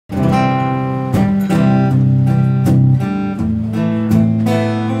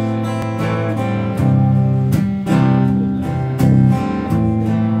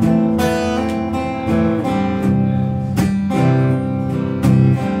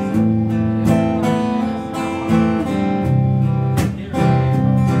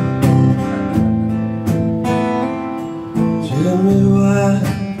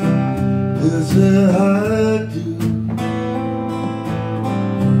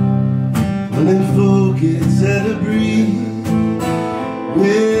them forgets how to breathe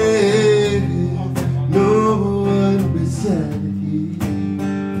with no one beside you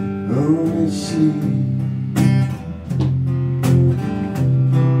on the sea.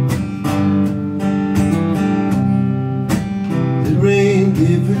 It rained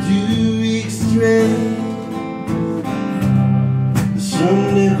here for 2 weeks straight. The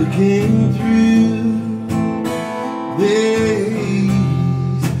sun never came through. These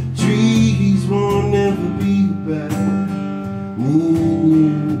trees won't never be about me and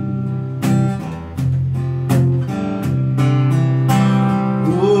you.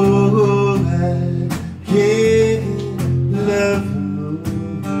 Oh, I can't love you more.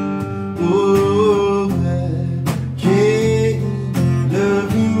 Oh, I can't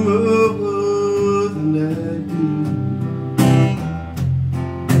love you more than I do.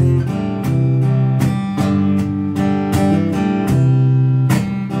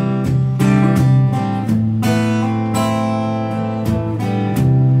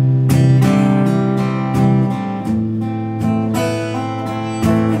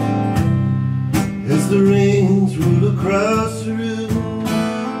 As the rains roll across the room,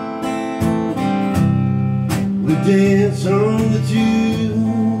 we dance on the tune.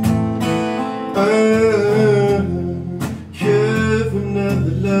 Care for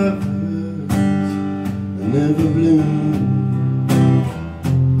another lovers that never bloom.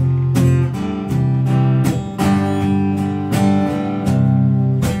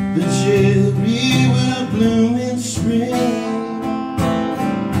 The cherry will bloom in spring,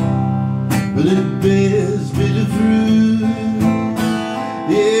 but it bears bitter fruit.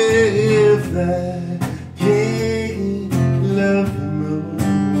 If I can't love you more,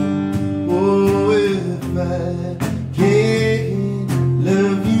 oh, if I can't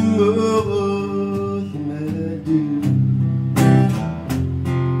love you more than I do.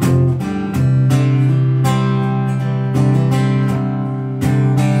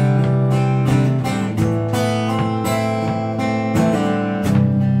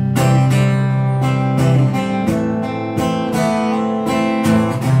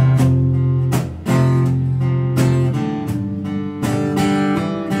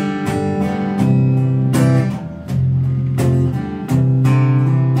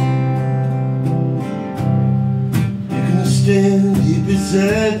 Stand here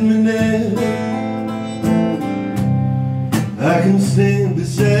beside me now. I can stand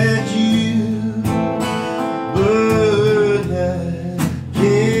beside you, but I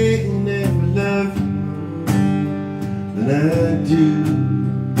can't ever love you more than I do.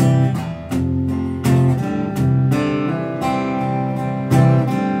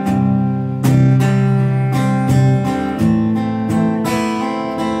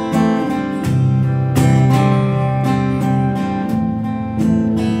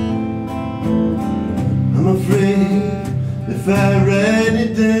 I'm afraid if I write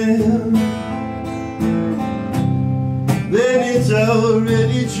it down, then it's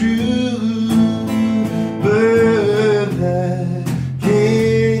already true. But I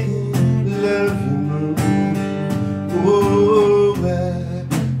can't love you more. Oh, I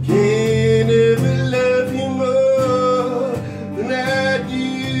can't ever love you more than I do,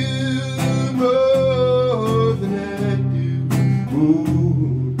 more than I do, more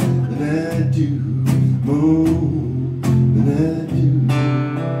than I do. More than I do.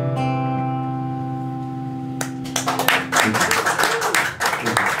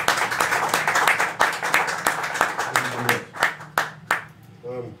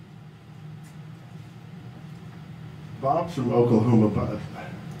 Bob's from Oklahoma.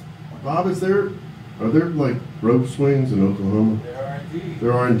 Bob, are there like rope swings in Oklahoma? There are indeed.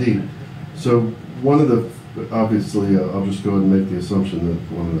 There are indeed. So one of the, obviously, I'll just go ahead and make the assumption that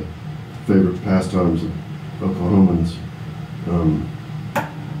one of the favorite pastimes of Oklahomans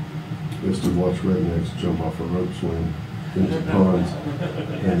is to watch rednecks jump off a rope swing into ponds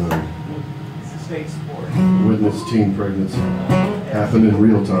and It's a state sport. witness teen pregnancy happen in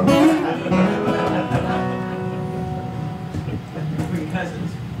real time. Between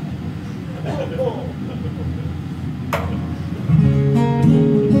cousins.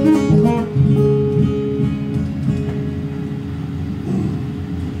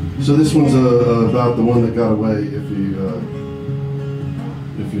 So this one's about the one that got away if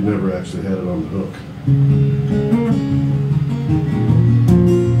you never actually had it on the hook.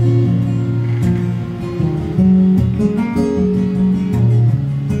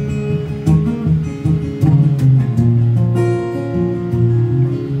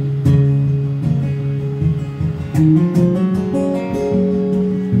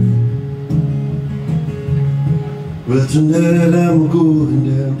 Well, tonight I'm going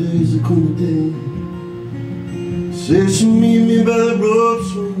down days of queen of day. Said she'd meet me by the rope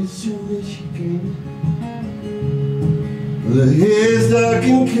swing as soon as she came. Well, her hair's dark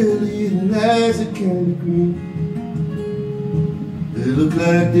and curly and her eyes are candy green. They look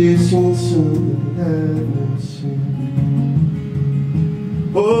like they've seen something that I've never seen.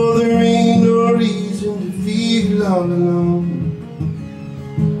 Oh, there ain't no reason to feel all alone,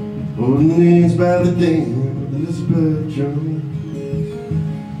 holding hands by the dam with Elizabeth Jones.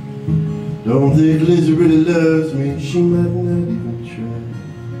 Don't think Lizzie really loves me, she might not even try.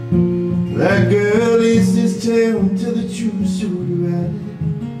 That girl is this town till the truth so right.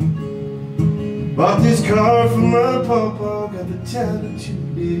 Bought this car for my papa, got the title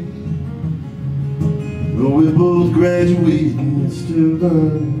today. But we're both graduating and still on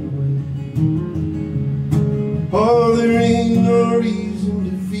the way. Oh, there ain't no reason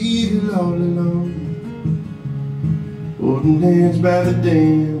to feel all alone, holding hands by the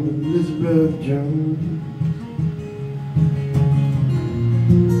dam with Elizabeth Jones.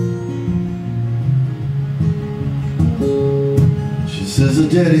 She says her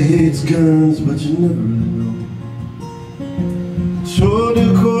daddy hates guns, but you never really know. Told her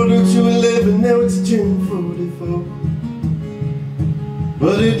 11:15, now it's 10:44.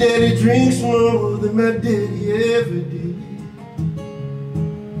 But her daddy drinks more than my daddy ever did,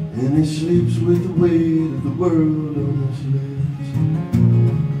 and he sleeps with the weight of the world on his lips.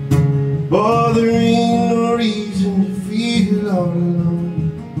 Oh, there ain't no reason to feel all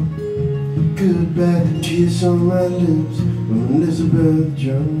alone. Goodbye, the kiss on my lips from Elizabeth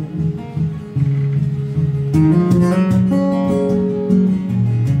Jones.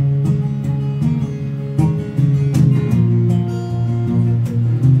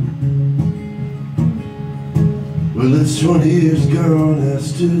 Well, it's 20 years gone, I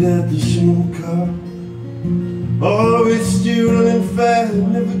still got the same car. Oh, it's still running fast,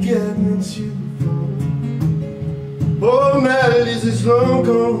 never gotten too far. Oh, my Lizzie's long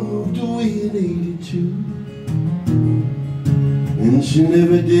gone, moved away in '82. And she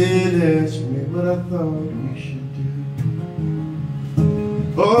never did ask me what I thought we should do.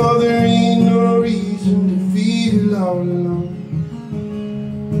 Oh, there ain't no reason to feel all alone.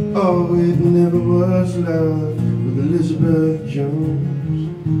 Oh, it never was love with Elizabeth Jones.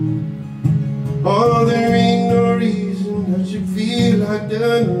 Oh, there ain't no reason that you feel like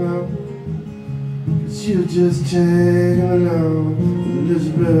done wrong, 'cause you're just tagging along with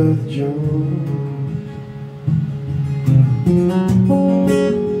Elizabeth Jones.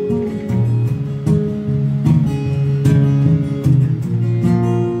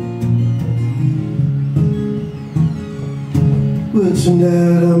 But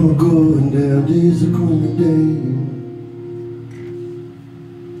tonight I'm going down to the queen of day.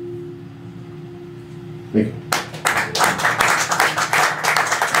 Thank you.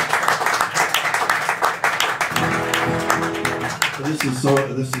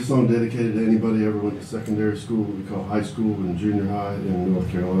 This is a song dedicated to anybody ever went to secondary school, what we call high school and junior high in North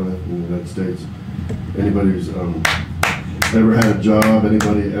Carolina, in the United States. Anybody who's ever had a job,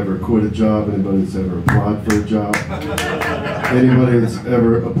 anybody ever quit a job, anybody that's ever applied for a job, anybody that's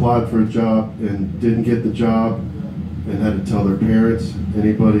ever applied for a job and didn't get the job and had to tell their parents,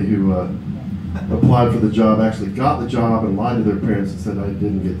 anybody who applied for the job, actually got the job and lied to their parents and said, I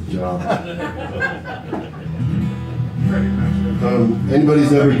didn't get the job.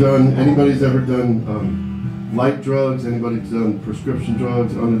 Anybody's ever done light drugs, anybody's done prescription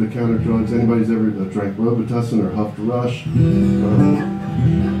drugs, under-the-counter drugs, anybody's ever drank Robitussin or huffed Rush,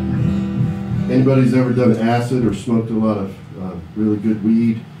 anybody's ever done acid or smoked a lot of really good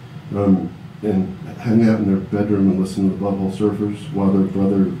weed, and hang out in their bedroom and listen to Butthole Surfers while their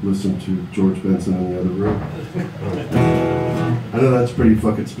brother listened to George Benson in the other room. I know that's pretty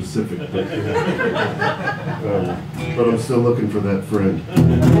fucking specific, but I'm still looking for that friend.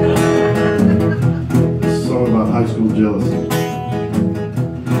 This is a song about high school jealousy.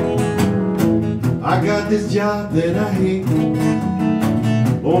 I got this job that I hate.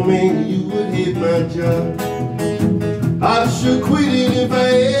 Oh man, you would hate my job. I should quit it if I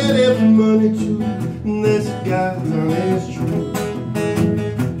had every money too. And that's a God's honest truth.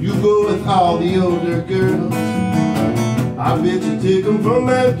 You go with all the older girls, I bet you take them from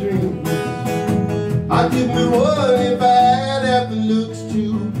my dreams. I'd give me one if I had half the looks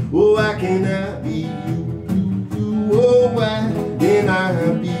too. Oh, why can't I be you? Oh, why can't I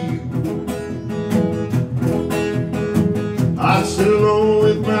be you? I sit alone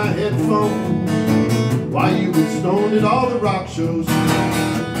with my headphones while you get stoned at all the rock shows.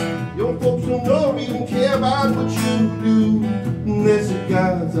 Your folks don't know, even care about what you do. And that's a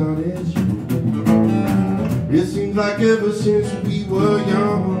God's honest truth. It seems like ever since we were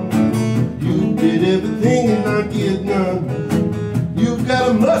young, everything and I get none. You've got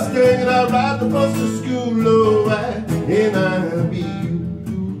a Mustang and I ride the bus to school, oh why? And I be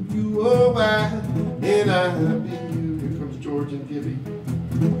you, oh why? And I be you. Here comes George and Gibby.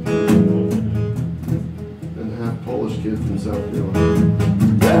 And a half Polish kid from South Carolina.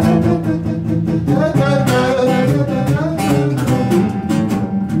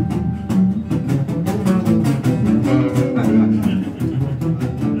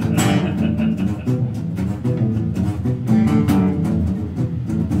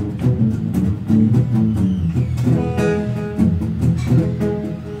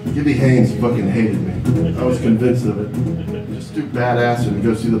 Gibby Haynes fucking hated me. I was convinced of it. Just too badass and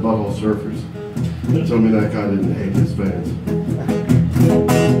go see the Butthole Surfers. Tell me that guy didn't hate his fans.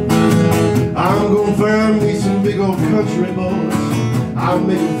 I'm gonna find me some big old country boys. I'm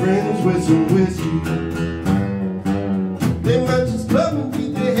making friends with some whiskey. They might just club and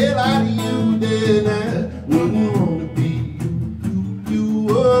beat the hell out of you. Then I wouldn't wanna be you,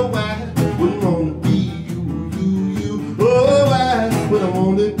 oh why? Wouldn't wanna be you, oh why? Would I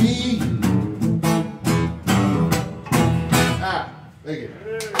wanna be you? Ah, thank you.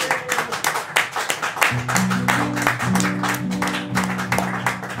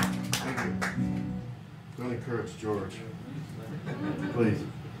 Don't encourage George. Please.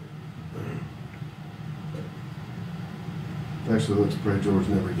 Actually, let's pray George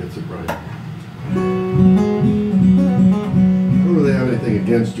never gets it right. I don't really have anything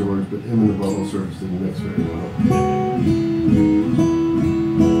against George, but him and the Butthole Surfers didn't mix very well.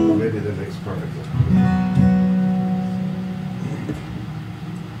 Or maybe they mix perfectly.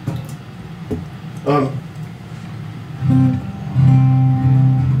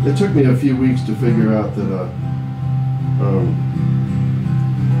 It took me a few weeks to figure out that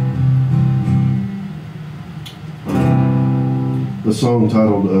the song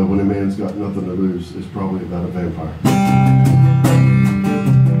titled When a Man's Got Nothing to Lose is probably about a vampire.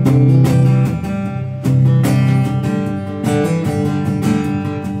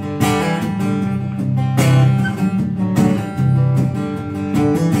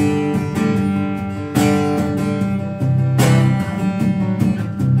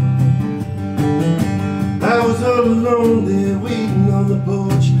 All alone there waiting on the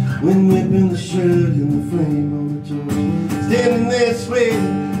porch, wind whipping the shirt and the flame on the torch. Standing there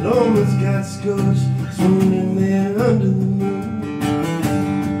sweating, almost got scorched, swooning there under the moon.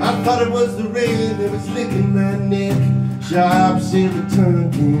 I thought it was the rain that was licking my neck. Sharp silver tongue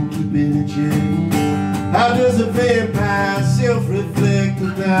can't keep it in check. How does a vampire self-reflect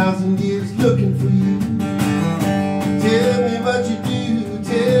 1,000 years looking for you? Tell me what you do,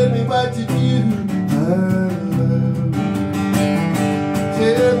 tell me what you do.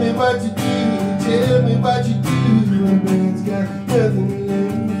 Tell me what you do, tell me what you do. When a man's got nothing to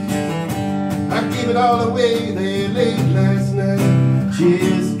lose. I gave it all away there late last night.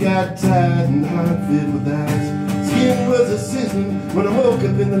 Just got tired and heart filled with ice. Skin was a sizzling when I woke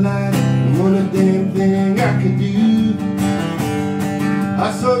up in the light. And one a damn thing I could do.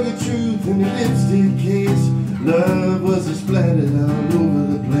 I saw your truth in your lipstick case. Love was splattered all over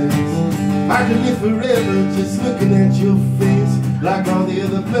the place. I could live forever just looking at your face, like all the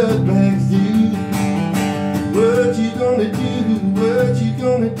other blood bags do. What you gonna do? What you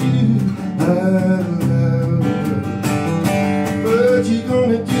gonna do? What you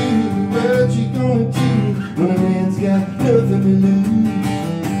gonna do? What you gonna do? When a man's got nothing to lose.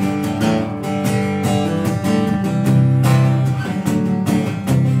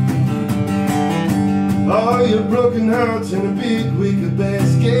 All your broken hearts in a big wicker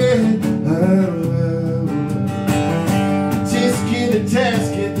basket. Just get a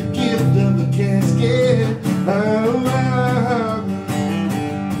tasket, the gift of a casket.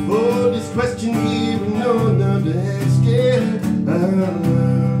 Oh, this question here we know enough to ask it.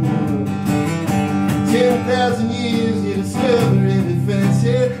 10,000 years you discover every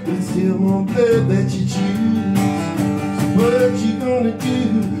facet, but it's still more blood that you choose. So what you gonna do?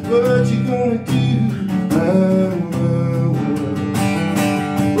 What you gonna do?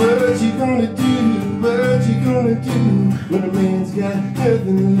 What you gonna do? What you gonna do? When a man's got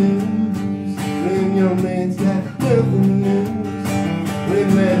nothing to lose. When your man's got nothing to lose. When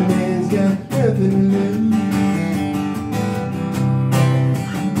that man's got nothing to lose.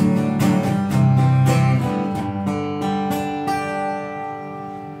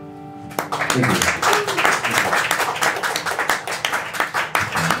 Thank you.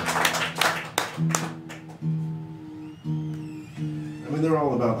 I mean, they're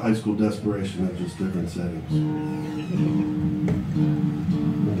all about high school desperation in just different settings. In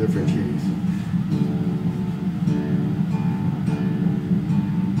different keys.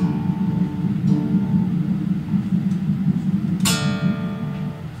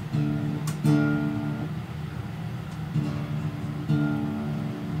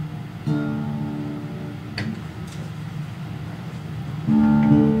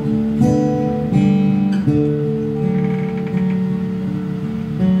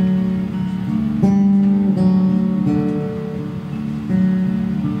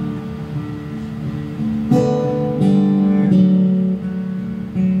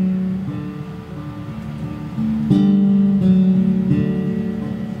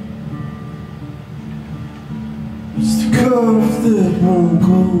 that won't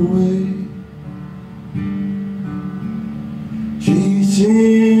go away,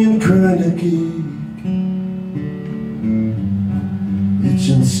 chasing chronic ache,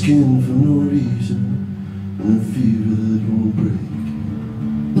 itching skin for no reason, and a fever that won't break.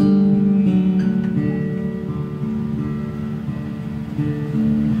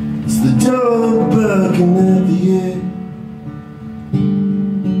 It's the dog barking at the air,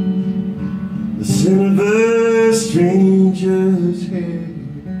 the scent of a stranger's hair.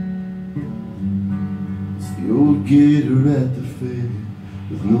 It's the old gator at the fair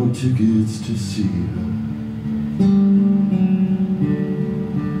with no tickets to see her.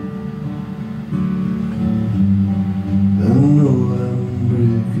 I know I'm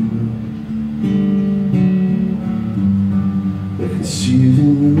breaking up, I can see it in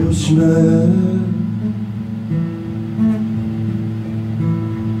your smile.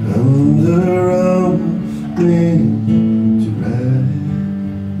 I'm the wrong man to ride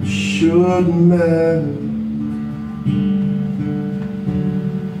a short mile.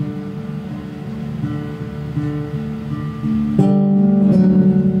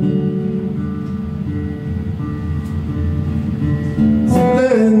 The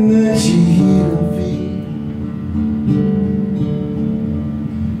land that you hear and feel,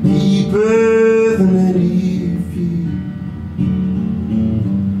 deeper than any feel.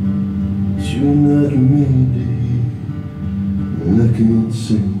 You're not made to hear, and I can't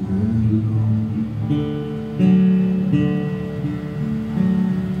sing that alone.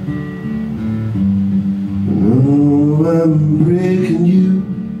 And I know I'm breaking you,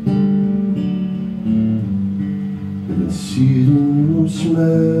 I can see it in your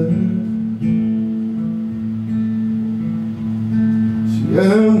smile. See,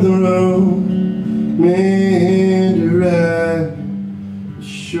 I'm the wrong man to ride a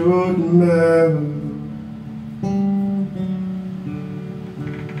short mile.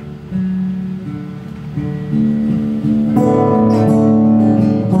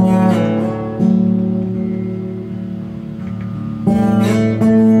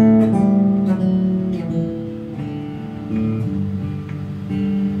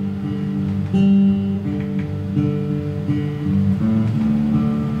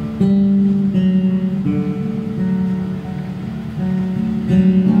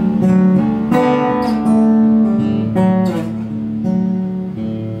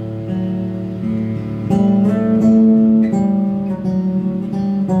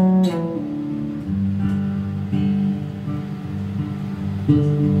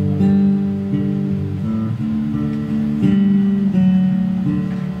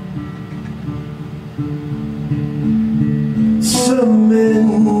 Some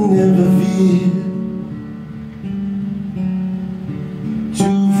men never veer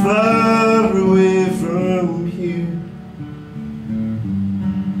too far away from here,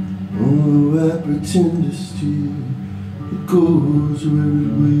 although I pretend to steer, it goes where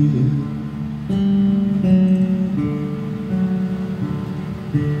it will.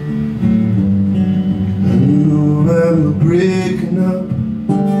 I know I'm breaking up,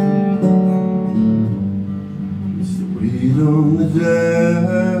 it's the weight on the dial.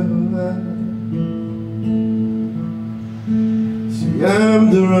 See, I'm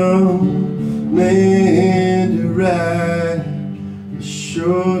the wrong man to ride a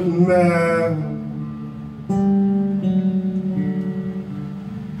short mile.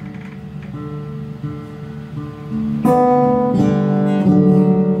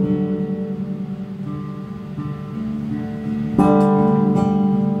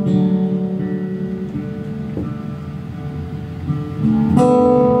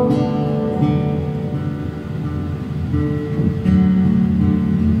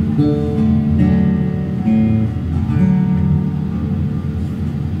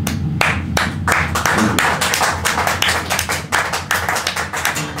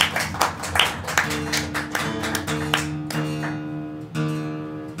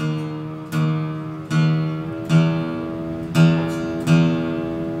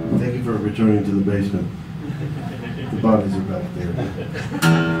 Thank you for returning to the basement. The bodies are back there.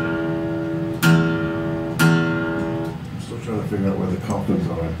 I'm still trying to figure out where the coffins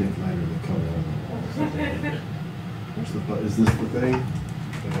are. I think later they come out. Where's the button? Is this the thing?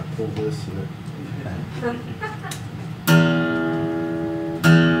 Can I pull this and it...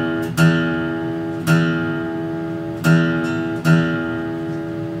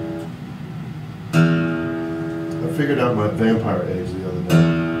 I figured out my vampire age the other day.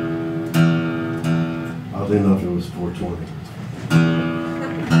 Oddly enough, it was 420.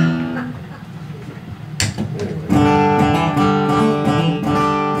 Anyway.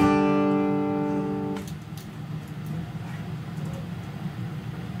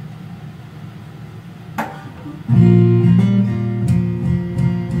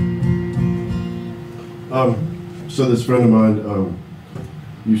 So this friend of mine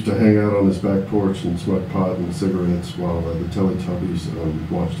used to hang out on his back porch and smoke pot and cigarettes while the Teletubbies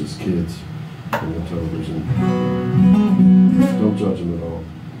watched his kids on the television. Don't judge him at all.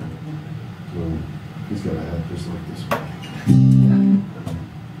 He's got a hat just like this one.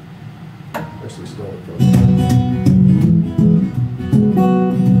 Actually stole it from him.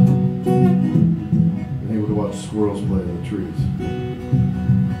 And he would watch squirrels play in the trees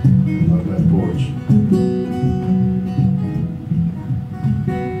on my back porch.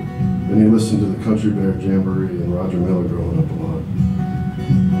 And he listened to the Country Bear Jamboree and Roger Miller growing up a lot.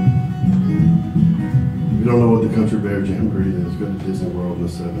 If you don't know what the Country Bear Jamboree is, go to Disney World in the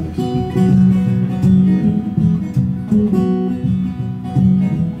 70s.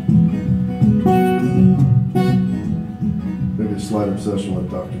 Maybe a slight obsession with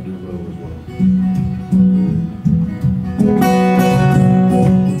Dr. Dolittle as well.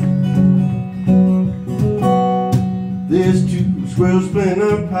 There's two squirrels playing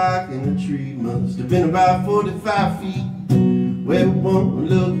a park in a tree. Must have been about 45 feet. Well, one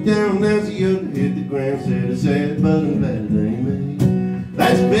looked down as the other hit the ground. Said it's sad, but I'm glad it ain't me.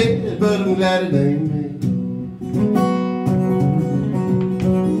 That's bad, but I'm glad it ain't me.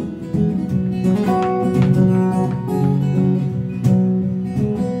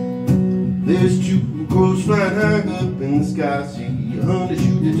 There's two crows flying high up in the sky. See a hunter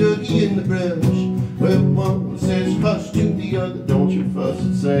shoot a turkey in the brush. Well, one says hush to the other, don't you fuss,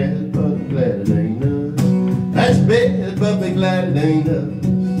 it's sad, but I'm glad it ain't us. That's bad, but we're glad it ain't us.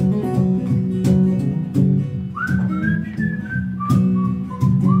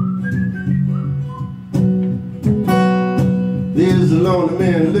 There's a lonely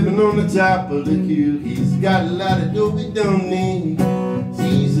man living on the top of the hill. He's got a lot of dough he don't need.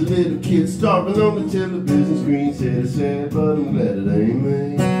 Sees a little kid starving on the television screen. Said it's sad, but I'm glad it ain't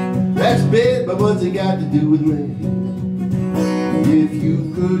me. That's bad, but what's it got to do with me? If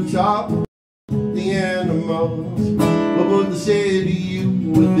you could talk to the animals, what would they say to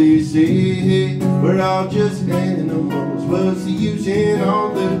you? Would they say, we're all just animals? What's the use in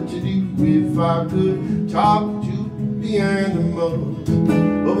all that to do? If I could talk to the animals,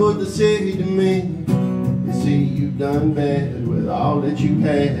 what would they say to me? They say you've done bad with all that you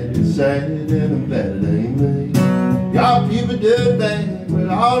had. It's sad and I'm glad it ain't me. Y'all people done bad with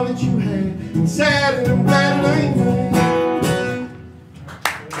all that you had. It's sad and I'm glad it ain't me.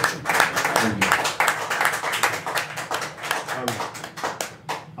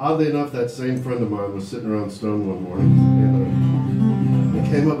 Oddly enough, that same friend of mine was sitting around Stone one morning and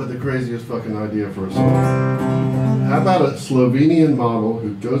came up with the craziest fucking idea for a song. How about a Slovenian model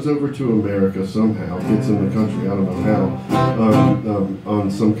who goes over to America somehow, gets in the country, I don't know how,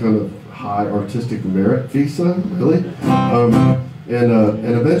 on some kind of high artistic merit visa, really? And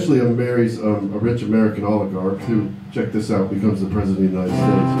eventually marries a rich American oligarch who, check this out, becomes the president of the United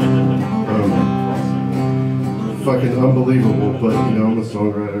States. Fucking unbelievable, but you know, I'm a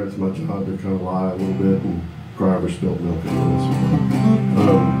songwriter, it's my job to kind of lie a little bit and cry over spilled milk and all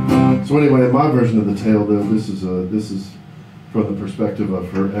this. So anyway, in my version of the tale, though, this is from the perspective of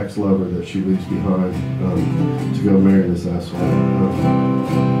her ex-lover that she leaves behind to go marry this asshole.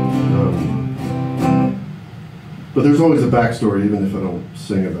 But there's always a backstory, even if I don't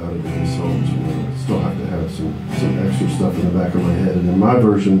sing about it in the songs. You know, I still have to have some extra stuff in the back of my head. And in my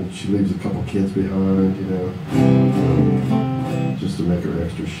version, she leaves a couple kids behind, you know, just to make her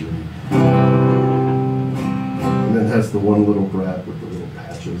extra shitty. And then has the one little brat with the little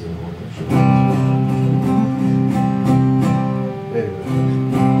patches and all that shit.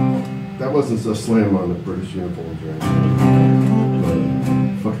 Anyway, that wasn't a slam on the British uniforms or anything.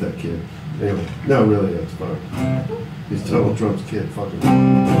 Fuck that kid. Anyway, no, really, it's fine. He's Donald Trump's kid, fuck him.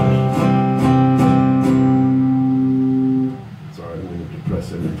 Sorry, I didn't mean to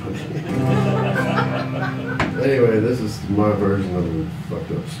depress everybody. Anyway, this is my version of the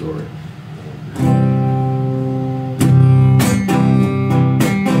fucked up story.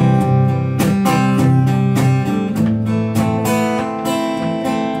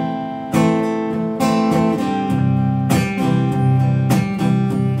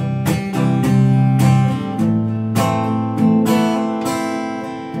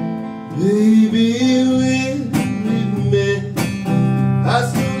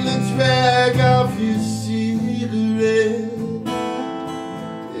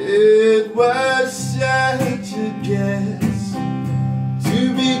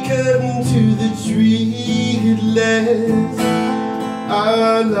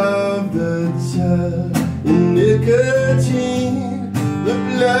 I love the touch and nicotine, the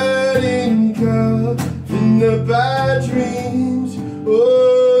blood in coffin of our dreams.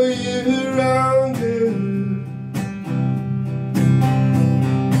 Oh, you're wrong, girl.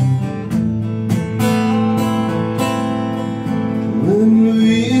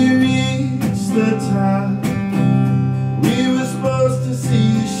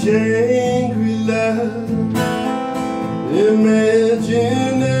 Shangri-La, imaginary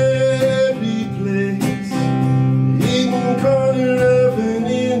place, hidden corner of an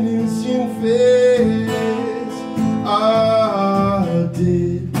innocent face. Ah,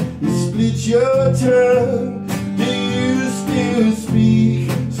 did you split your tongue? Do you still speak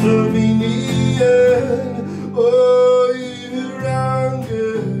Slovenian? Oh, you're wrong,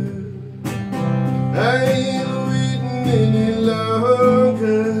 girl. I ain't waiting any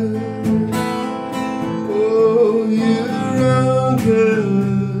longer. Oh, you're wrong, girl.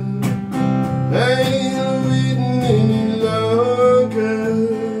 I ain't waiting any longer.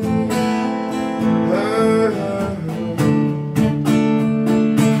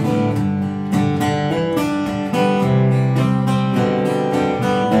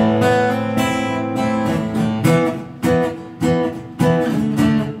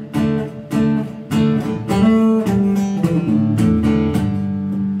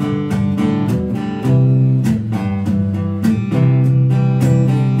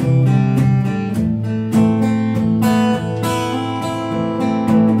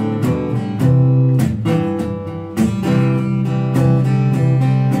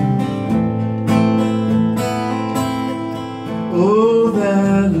 Oh,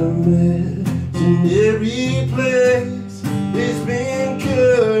 that imaginary place has been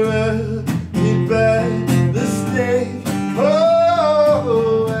corrupted by the state.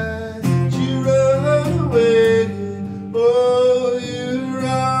 Oh, as you run away, oh, you're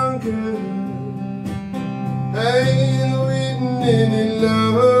wrong, girl. I ain't waiting any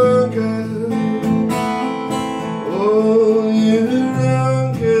longer. Oh, you're wrong,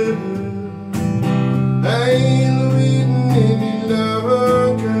 girl. I ain't waiting any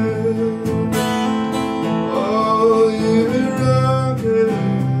longer. Oh, you're wrong, girl.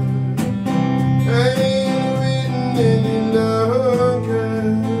 I ain't waiting any longer.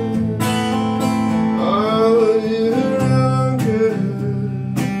 Oh, you're wrong, girl.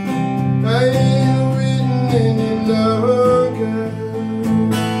 I ain't waiting any longer.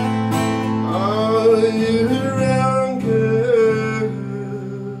 Oh, you're wrong, girl.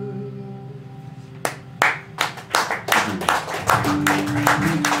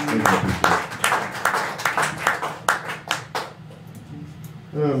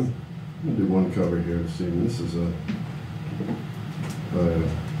 I'm going to do one cover here this evening. This is a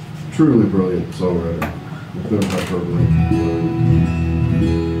truly brilliant songwriter with no hyperbole.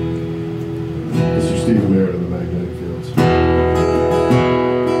 Mr. Stephen Merritt of the Magnetic Fields.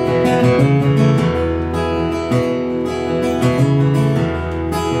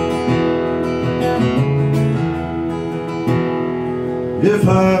 If I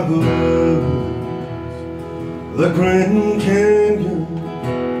was the Grand Canyon,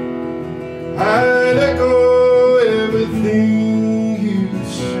 I'd echo everything you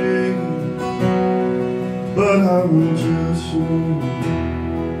say, but I'm just you.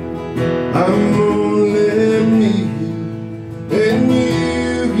 I'm only me, and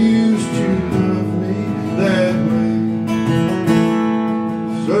you used to love me that way,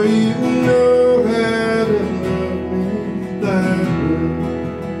 so you know how to love me that way.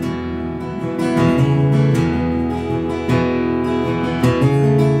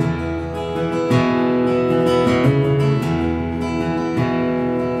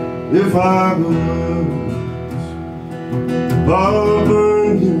 If I was Bob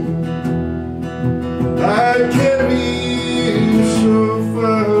Bunyan, I'd carry you so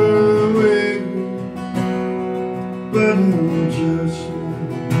far away, but I'm just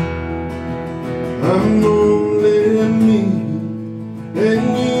I'm only me, and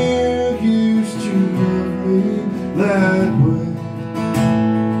you used to love me that way,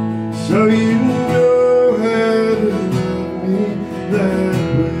 so you know how to love me that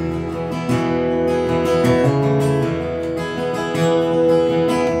way.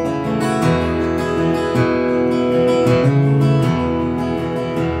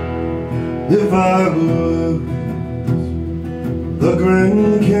 If I was the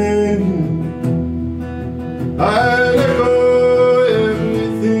Grand Canyon, I'd echo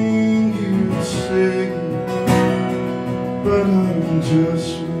everything you say, but I'm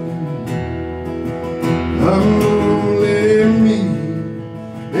just I'm only me,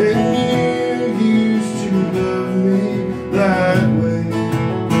 and you used to love me that way,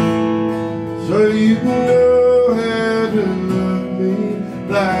 so you know how to love me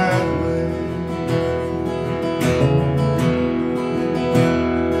that way.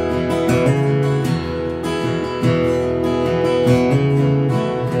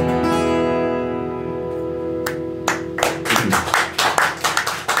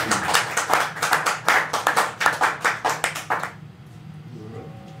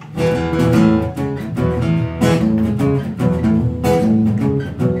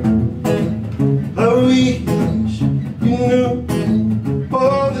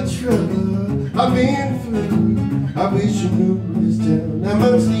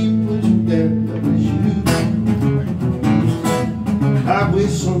 sleep, put you down. I wish you. I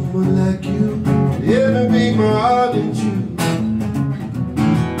wish someone like you ever break my heart in two.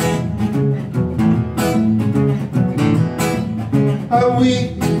 I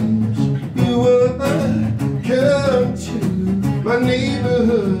wish you would come to my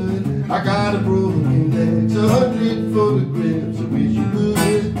neighborhood. I got a broken leg, 100 photographs. I wish you would.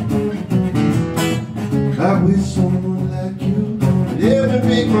 I wish someone like you would ever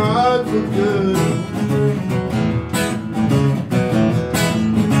make my heart feel good.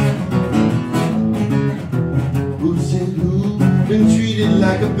 Who said who been treated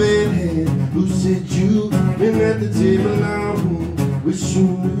like a bad hand? Who said you been at the table long? Wish you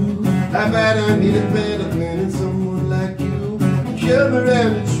knew how bad I need a better plan than someone like you. Come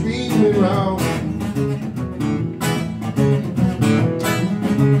around and treat me wrong.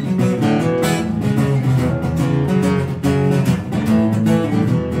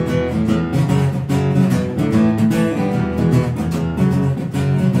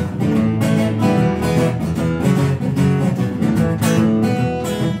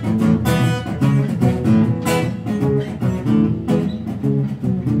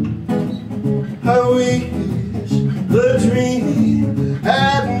 I wish the dream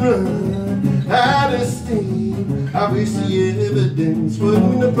had run out of steam. I wish the evidence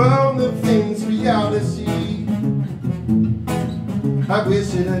wasn't upon the things we ought to see. I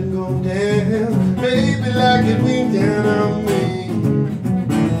wish it hadn't gone down, baby, like it went down on me.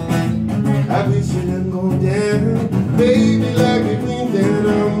 I wish it hadn't gone down, baby, like it went down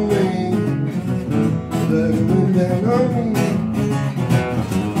on me. Like it went down on me.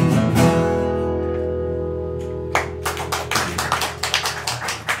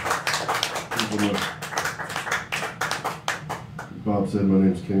 Bob said, my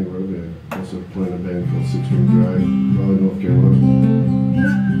name's Kenny Roby. I also play in a band called 6 String Drag, Raleigh, North Carolina.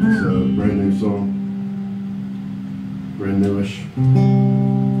 It's a brand new song, brand newish.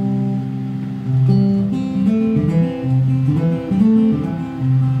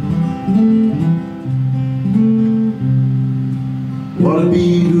 Water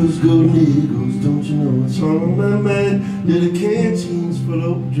beetles, golden eagles, don't you know what's on my mind? Little canteens full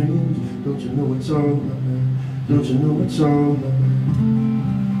of dreams, don't you know what's on my mind? Don't you know what's on my mind?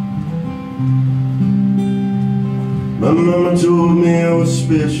 My mama told me I was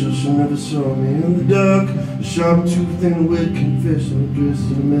special, she never saw me in the dark. A sharp tooth and a wet confession,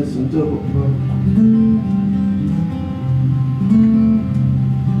 dressed in a mess and double park.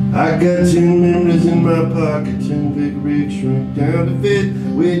 I got 10 memories in my pocket, 10 big rigs shrink down to fit,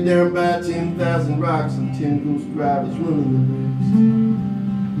 weighed down by 10,000 rocks and 10 ghost drivers running the rigs.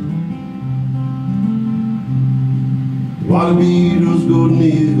 Water beetles, golden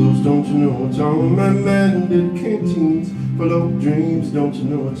eagles, don't you know what's on my mind? Little canteens full of dreams, don't you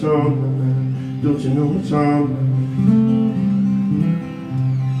know what's on my mind? Don't you know what's on my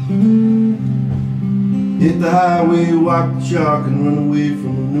mind? Hit the highway, walk the chalk and run away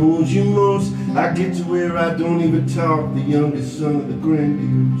from who knows you most. I get to where I don't even talk, the youngest son of the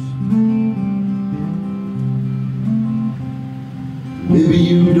grandiose. Maybe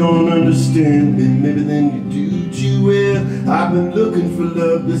you don't understand me, maybe then you do too well. I've been looking for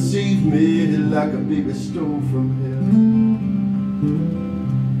love to save me, like a baby stole from hell.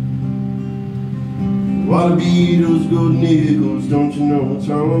 Water beetles, golden eagles, don't you know what's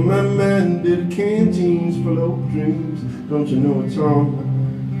on my mind? Little canteens full of dreams, don't you know what's on my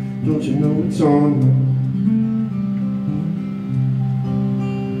mind? Don't you know what's on my mind?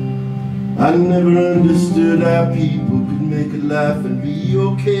 I never understood how people could make a life and be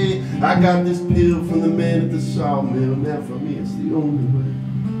okay. I got this pill from the man at the sawmill, now for me it's the only way.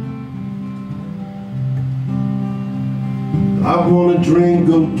 I wanna drink,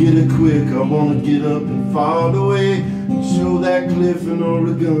 go get it quick. I wanna get up and fall away, show that cliff in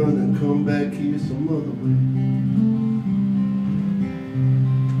Oregon and come back here some other way.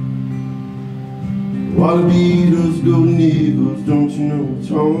 Water beetles, golden eagles, don't you know what's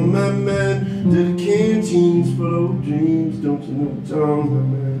on my mind? Little canteens full of dreams, don't you know what's on my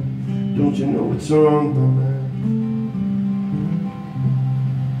mind? Don't you know what's on my mind?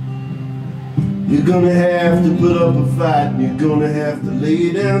 You're gonna have to put up a fight, and you're gonna have to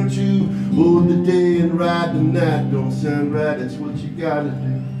lay down too. Hold the day and ride the night, don't sound right, that's what you gotta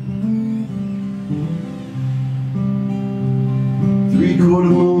do. 3/4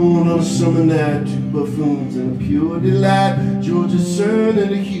 moon on a summer night, 2 buffoons and a pure delight. Georgia's sun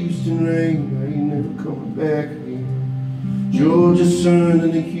and a Houston rain, I ain't never coming back again. Georgia's sun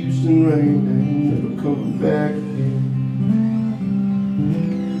and a Houston rain, I ain't never coming back again.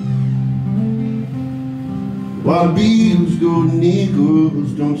 While the Beatles go to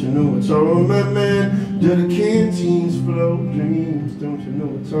Negroes, don't you know it's on, my man? Do the canteens flow dreams, don't you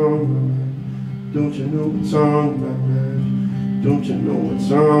know it's on, my man? Don't you know it's on, my man? Don't you know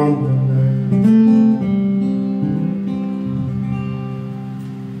it's on, my man?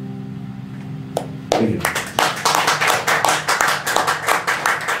 Thank you.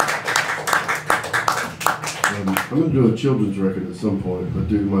 I'm going to do a children's record at some point, but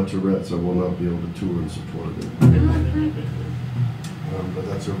due to my Tourette's, I will not be able to tour in support of it. But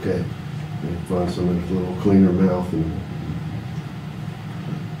that's okay. I'll find somebody with a little cleaner mouth and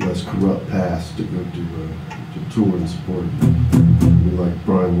less corrupt past to go to tour in support of it. Be like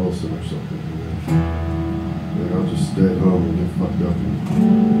Brian Wilson or something. And I'll just stay at home and get fucked up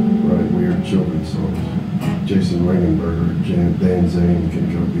and write weird children's songs. Jason Ringenberger or Dan Zane can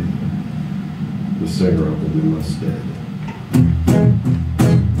go be the singer up in my stead.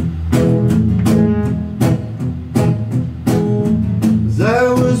 As I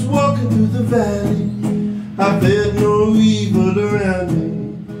was walking through the valley, I felt no evil around me.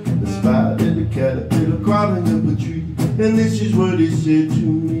 The spider and the caterpillar crawling up a tree, and this is what it said to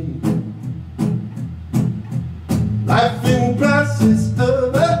me. Life in process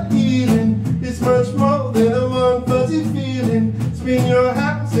of a healing is much more than a one fuzzy feeling. Spin your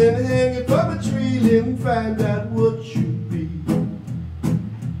house and hang it from a tree and find out what you be.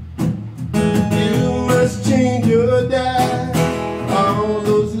 You must change or die. All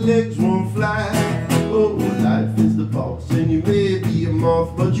those legs won't fly. Oh, life is the boss, and you may be a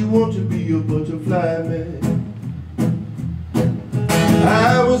moth, but you want to be a butterfly, man.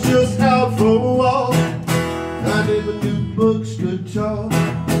 I was just out for a walk. I never knew books could talk.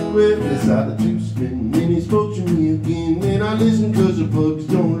 Well, this out of two spin, and he spoke to me again, and I listened 'cause the books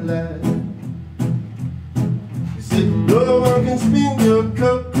don't lie. He said, no one can spin your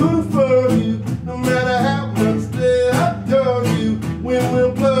cocoon for you, no matter how much they adore you. Wind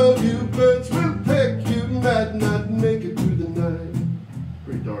will blow you, birds will peck you, might not make it through the night.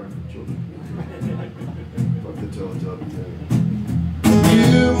 Pretty dark for children. Fuck the Teletubbies.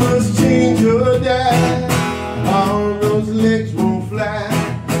 You must change or die. All those legs won't fly.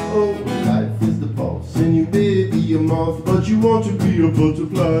 Oh, life is the boss, and you may be a moth, but you want to be a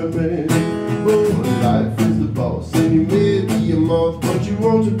butterfly, man. Oh, life is the boss, and you may be a moth, but you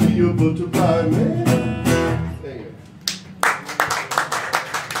want to be a butterfly, man. There you go.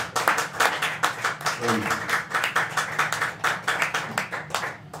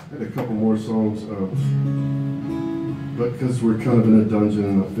 I had a couple more songs, but because we're kind of in a dungeon,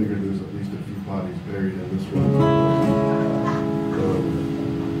 and I figured there's at least a few bodies buried in this one.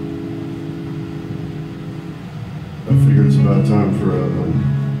 I figure it's about time for a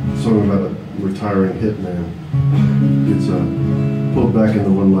song about a retiring hitman. Gets pulled back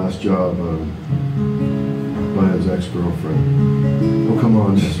into one last job by his ex-girlfriend. Oh, come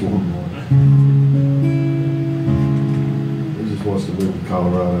on, just one more. He just wants to move to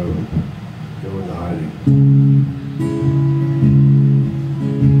Colorado and go into hiding.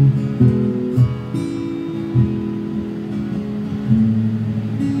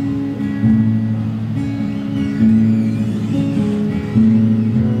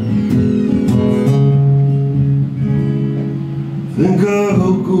 Think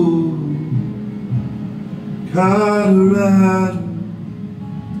I'll go Colorado.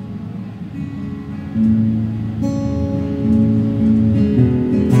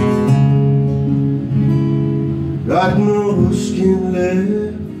 Got no skin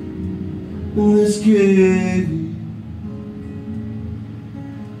left in this cave.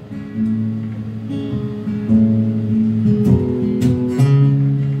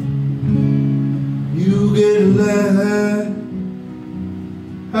 You get alive,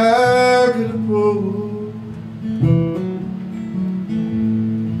 I get a pull.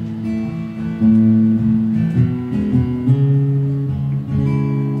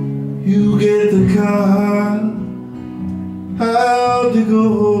 You get the car, I'll dig a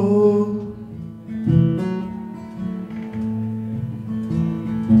hole.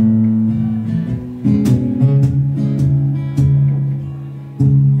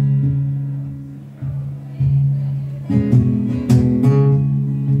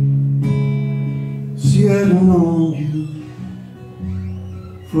 See, I've known you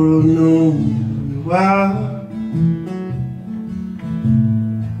for a long while.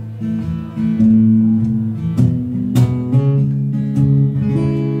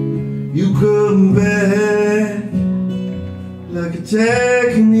 You come back like a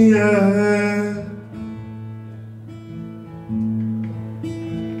tag in the eye.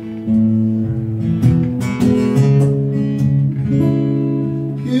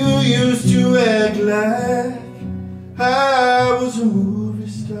 You used to act like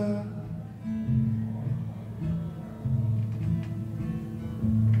star.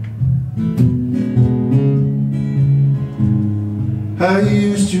 I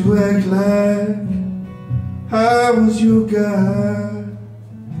used to act like I was your guy.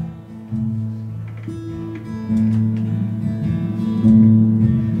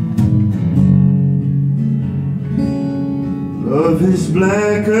 Love is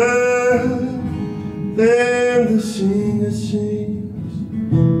blacker than the singer sings.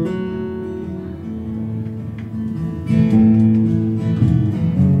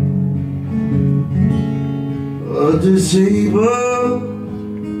 A disabled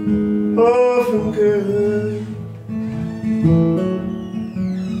orphan girl.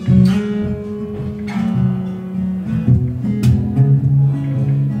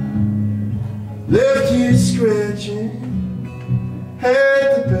 Left you scratching at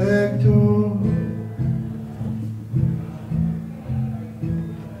the back door.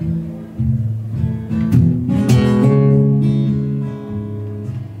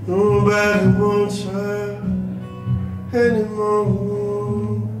 Nobody wants her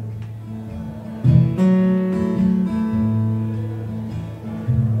anymore.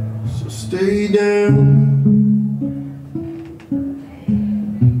 So stay down.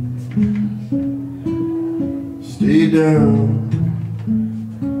 Stay down.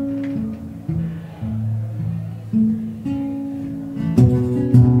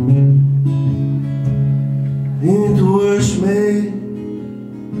 Ain't the worst mate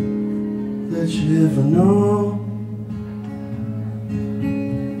that you ever know.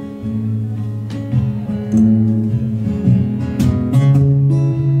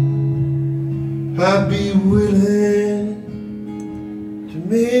 I'd be willing to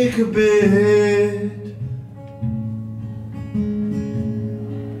make a bet.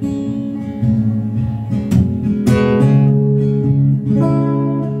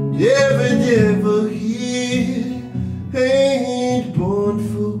 Every devil here ain't born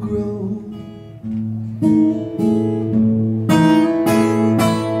full grown.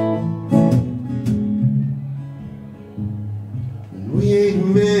 And we ain't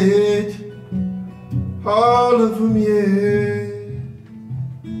met all of them yet.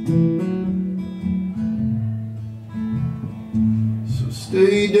 So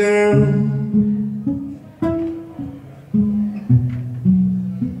stay down.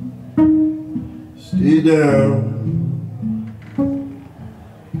 Stay down.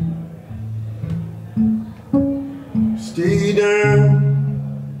 Stay down.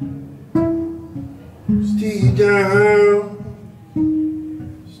 Stay down.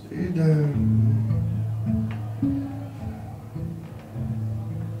 Stay down.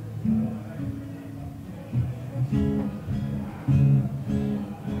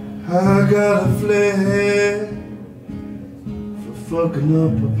 I got a flair for fucking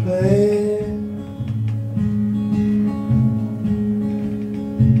up a plan.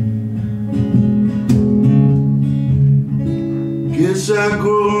 Guess I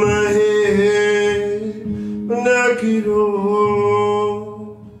grow my hair when I get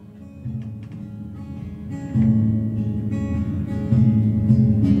old.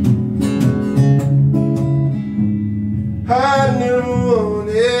 I never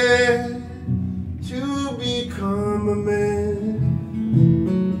wanted to become a man,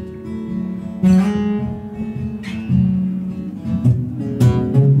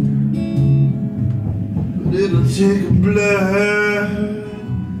 but it'll take a blood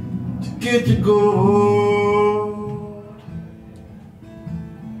to get the gold.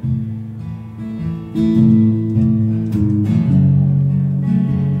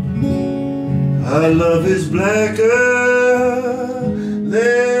 Our love is blacker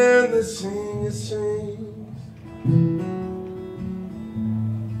than the singer sings.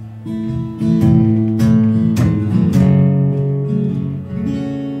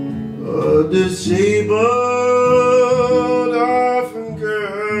 A disabled orphan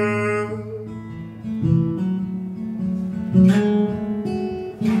girl.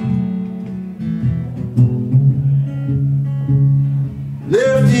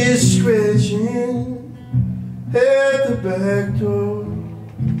 Left you scratching at the back door.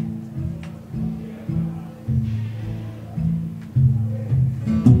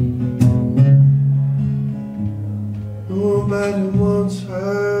 Nobody wants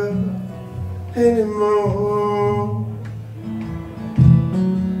her anymore.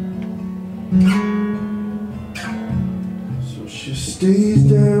 So she stays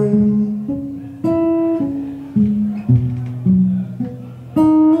down.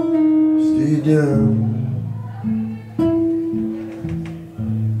 Stay down.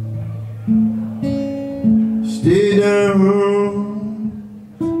 Stay down.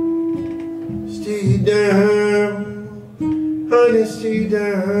 down, honey, stay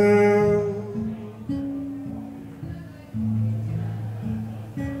down.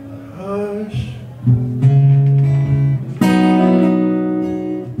 Hush.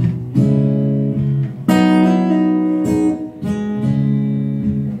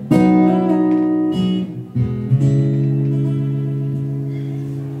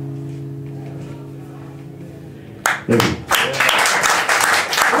 Thank you.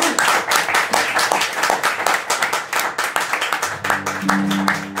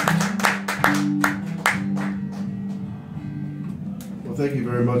 Well, thank you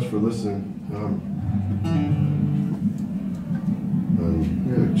very much for listening.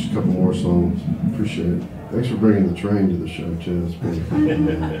 Yeah, just a couple more songs. Appreciate it. Thanks for bringing the train to the show, too. It's been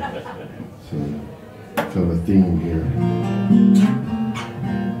kind of a theme here.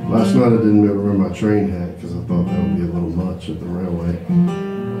 Last night I didn't wear my train hat because I thought that would be a little much at the railway.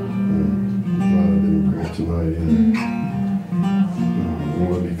 Glad I didn't bring it tonight either. I don't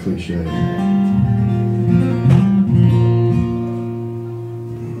want to be cliche.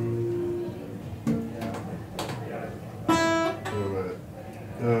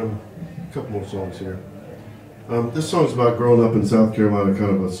 A couple more songs here. This song's about growing up in South Carolina,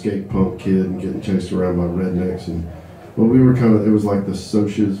 kind of a skate punk kid and getting chased around by rednecks. And well, we were kind of, it was like the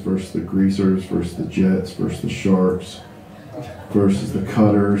Socias versus the Greasers versus the Jets versus the Sharks versus the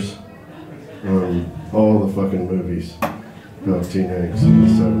Cutters. All the fucking movies about teen angst in the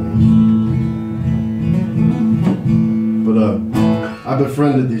 70s. But I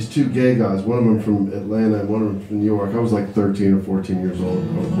befriended these two gay guys, one of them from Atlanta and one of them from New York. I was like 13 or 14 years old.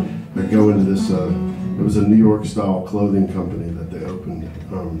 I'd go into this, it was a New York style clothing company that they opened.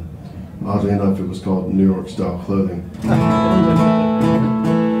 Oddly enough, it was called New York Style Clothing.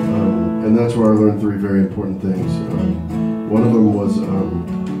 And that's where I learned three very important things. One of them was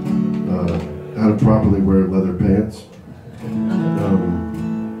how to properly wear leather pants.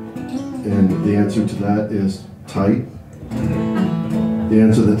 And the answer to that is tight. The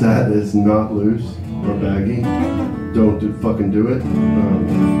answer to that is not loose or baggy. Don't fucking do it.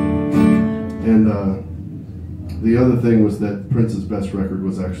 The other thing was that Prince's best record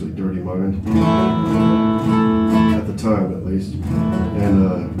was actually Dirty Mind, at the time at least.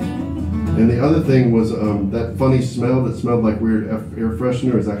 And the other thing was that funny smell that smelled like weird air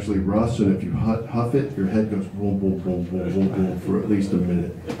freshener is actually rust, and if you huff it, your head goes boom, boom, boom, boom, boom, boom for at least a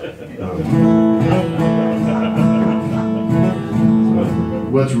minute.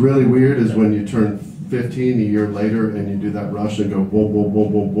 What's really weird is when you turn 15 a year later and you do that rush and go boom, boom,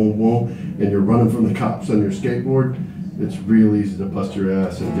 boom, boom, boom, boom, and you're running from the cops on your skateboard. It's real easy to bust your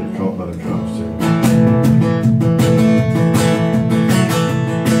ass and get caught by the cops too.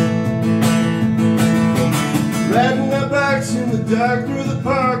 Riding our bikes in the dark through the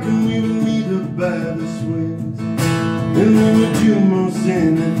park, and we would meet up by the swings, and we would do most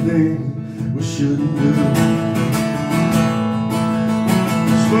anything we shouldn't do.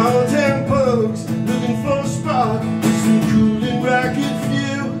 Small town punks looking for a spot with some cool and rocket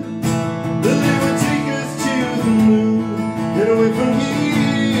fuel. But they would take us to the moon and away from here.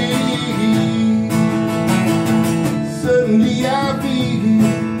 Suddenly I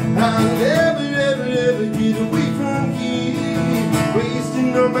feel I'll never, ever, ever get away from here.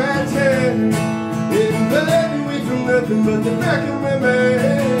 Wasting all my time and running away from nothing but the back of my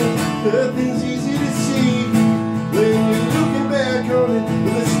mind. Nothing's easy to see when you're looking back on it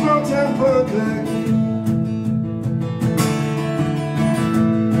with a small town punk like me.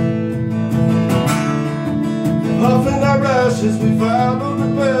 Puffing our rush as we followed the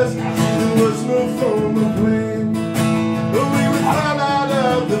bus, there was no formal plan, but we would fall out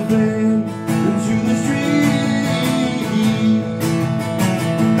of the van into the street.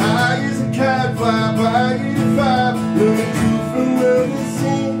 High as a kite, fly by 85, running through from the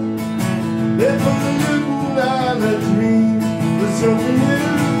scene. Then from the Newton Island dream was something new.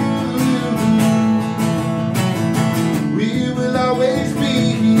 We will always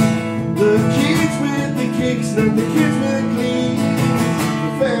be the kids with the kicks, not the kids with cleans. We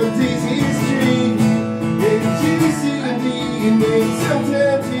found Daisy's dream and GC and D and then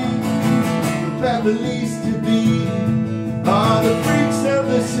sometimes E. About the least to be are the freaks of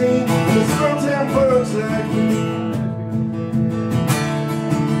the scene and the small town punks like me.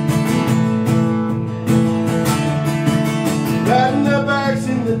 Riding our bikes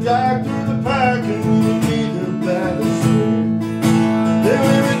in the dark through the park, and we would meet up by the swing. Then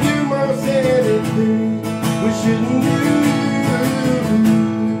we would do most anything we shouldn't do.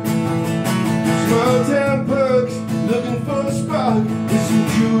 Small town punks looking for a spot with some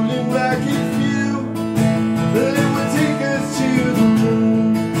cool and rocket fuel. But it would take us to the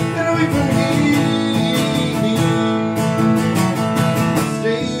moon and away from here.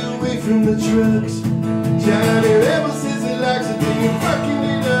 drugs. Johnny Rebel says he likes it when you're fucking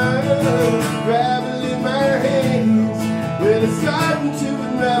it up. Grabbing in my hands, when it's starting to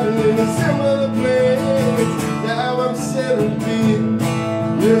unravel in a similar place. Now I'm settled in,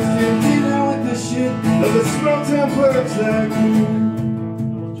 just still dealing with the shit of the small town punks like me.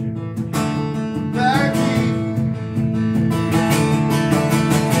 Like me.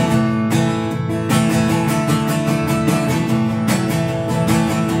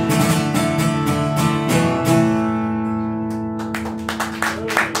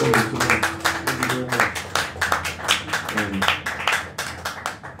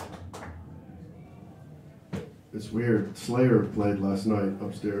 It's weird. Slayer played last night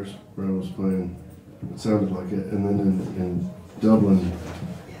upstairs where I was playing. It sounded like it. And then in Dublin,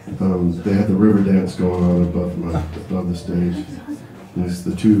 they had the river dance going on above the stage. And it's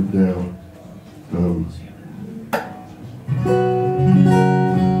the tube now. I'm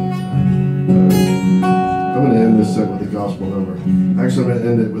going to end this set with a gospel number. Actually, I'm going to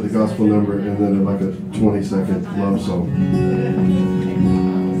end it with a gospel number and then like a 20-second love song.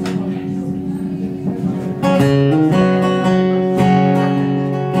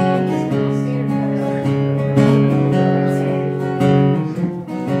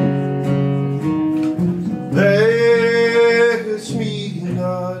 Bless me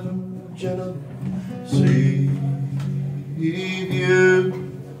not, gentle Savior,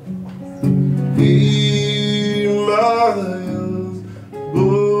 hear my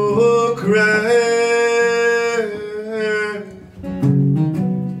humble cry.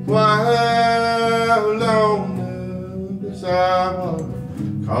 While long as I was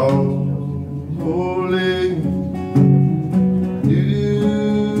called holy,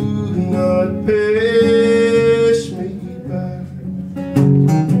 do not pass me by.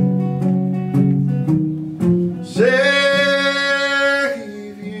 Savior,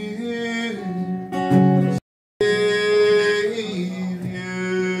 hear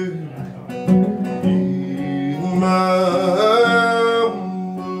my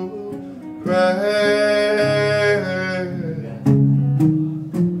humble cry.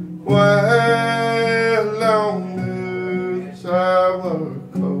 While long as I was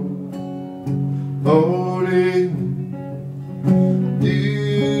cold, holy,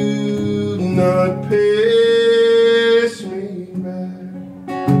 do not pass me by.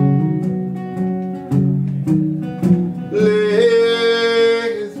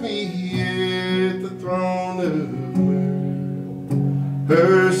 Let me at the throne of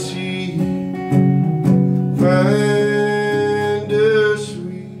mercy find a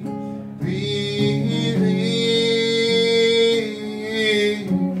sweet relief,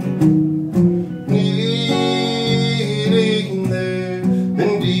 kneeling there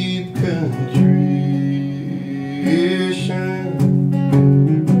in deep contrition.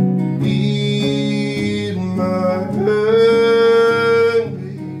 Heed my unbelief.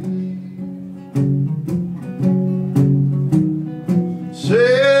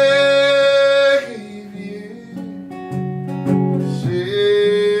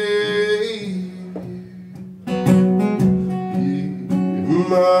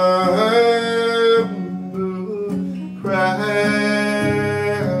 My humble cry.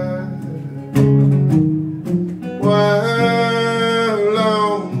 While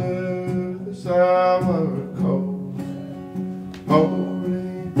long as I was cold,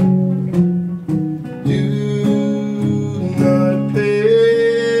 holy, do not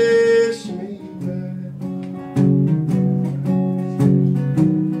pass me by.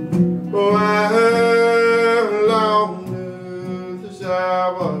 While long as I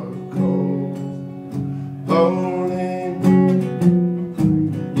was cold, holy,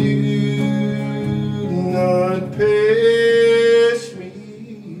 do not pass me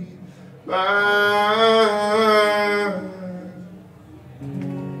by.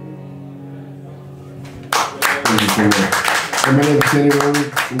 I'm going to Kenny Roby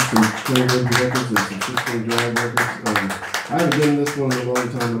and some Tagg-Randall records and some 16 Drive records. I haven't done this one in a long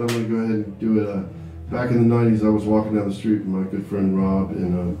time, but I'm going to go ahead and do it. Back in the 90s, I was walking down the street with my good friend Rob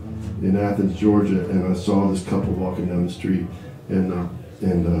in Athens, Georgia, and I saw this couple walking down the street, and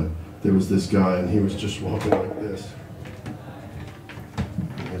there was this guy, and he was just walking like this.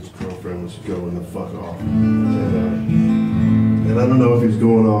 And his girlfriend was going the fuck off. And I don't know if he was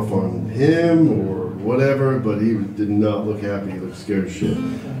going off on him or whatever, but he did not look happy. He looked scared as shit.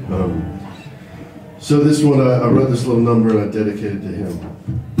 So this one, I wrote this little number and I dedicated to him.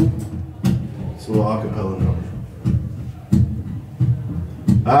 It's a little acapella number.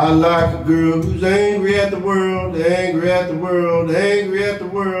 I like a girl who's angry at the world, angry at the world, angry at the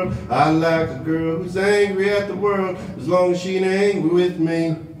world. I like a girl who's angry at the world, as long as she ain't angry with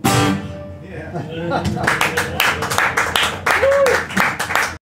me. Yeah.